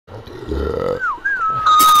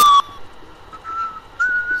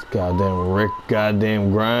Goddamn Rick,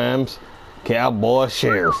 goddamn Grimes, cowboy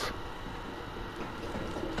sheriff.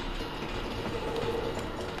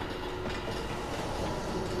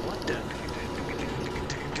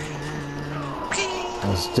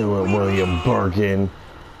 Let's do it, William Birkin.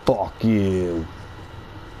 Fuck you.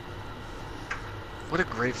 What a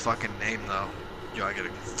great fucking name, though. Yo, I got a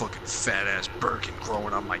fucking fat ass Birkin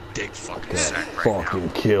growing on my dick fucking sack right now. Fucking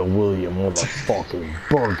kill William motherfucking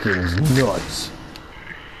Birkin's nuts.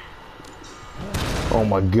 Oh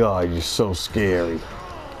my god, you're so scary.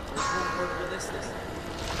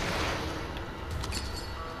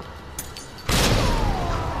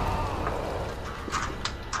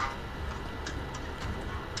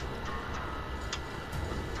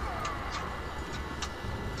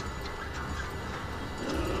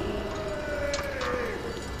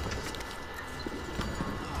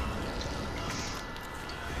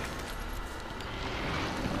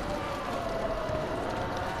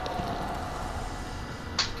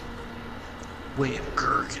 William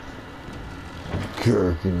Gherkin.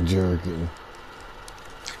 Gherkin jerkin.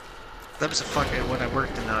 That was a fucking, when I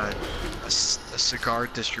worked in a cigar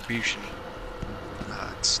distribution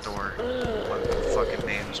store. One of the fucking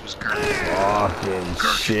names was Gherkin. Fucking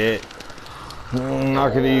shit. I'm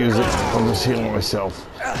not gonna use it. I'll just heal myself.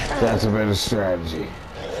 That's a better strategy.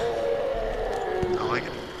 I like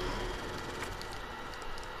it.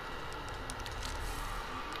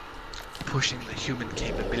 Pushing the human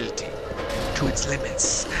capability to its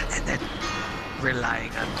limits and then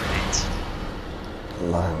relying on grenades.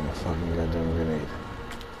 Rely on a fucking goddamn grenade.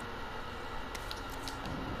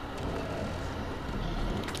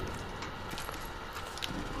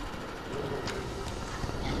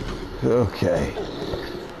 Okay.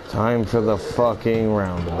 Time for the fucking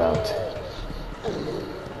roundabout.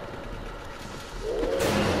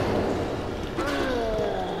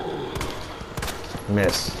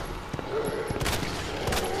 Miss.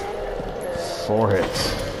 4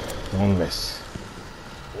 hits. 1 miss.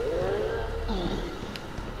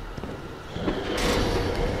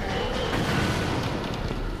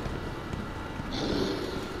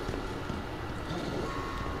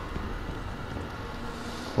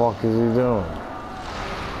 What the fuck is he doing?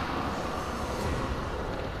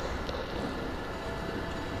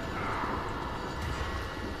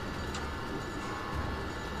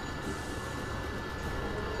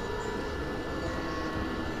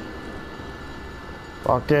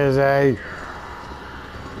 Fuck is he?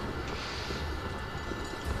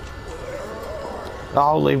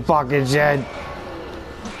 Holy fucking shit!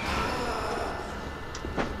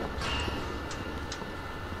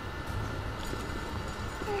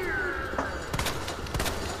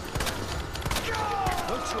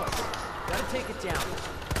 No choice. Gotta take it down.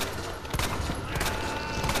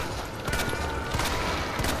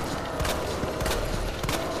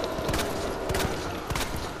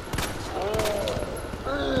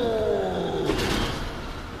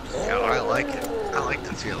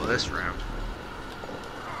 Feel this round.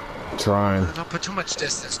 Trying. Don't put too much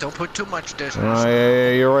distance. Don't put too much distance. Oh,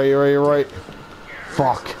 yeah, you're right.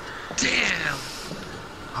 Fuck. Damn.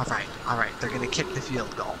 All right. They're gonna kick the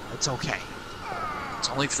field goal. It's okay. It's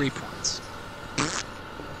only 3 points.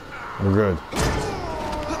 We're good.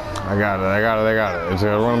 I got it. It's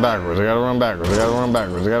gotta run backwards. I gotta run backwards.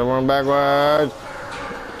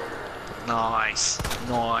 Nice.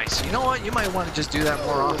 You know what? You might want to just do that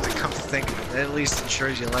more often. Come to think of it, that at least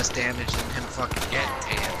ensures you less damage than him fucking getting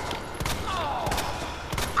to you.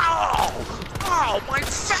 Oh, my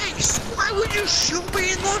face! Why would you shoot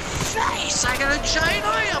me in the face? I got a giant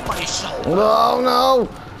eye on my shoulder. No.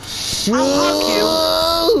 Shoot.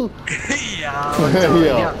 I'll hug you.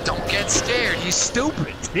 Yeah, don't get scared. He's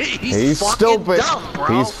stupid. He's fucking stupid. Dumb, bro.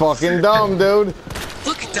 He's fucking dumb, dude.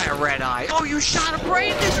 Look at that red eye. Oh, you shot him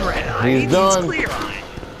right in his red eye. He's done. Clear eye.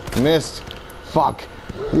 Missed. Fuck.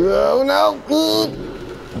 Oh, no.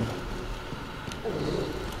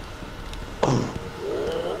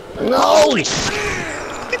 No. Holy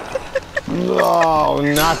No,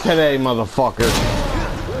 not today, motherfucker.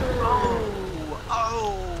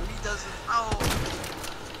 He doesn't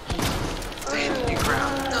standing your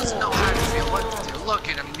ground. Doesn't know how to feel what to do. Look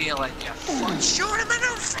at him kneeling. You fuck. Shoot him in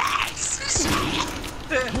the face.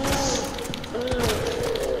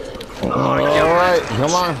 Alright,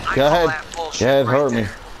 come on. Go ahead, hurt me.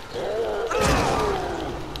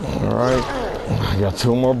 Alright. I got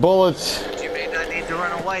 2 more bullets. You may not need to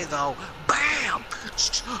run away though. Bam!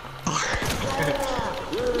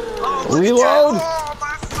 Reload! Oh,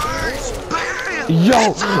 my face! Bam!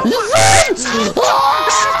 Yo!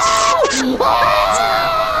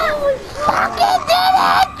 Fucking did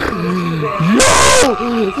it!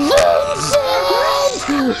 Vincent!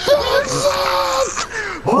 Vincent!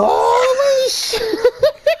 Holy shit!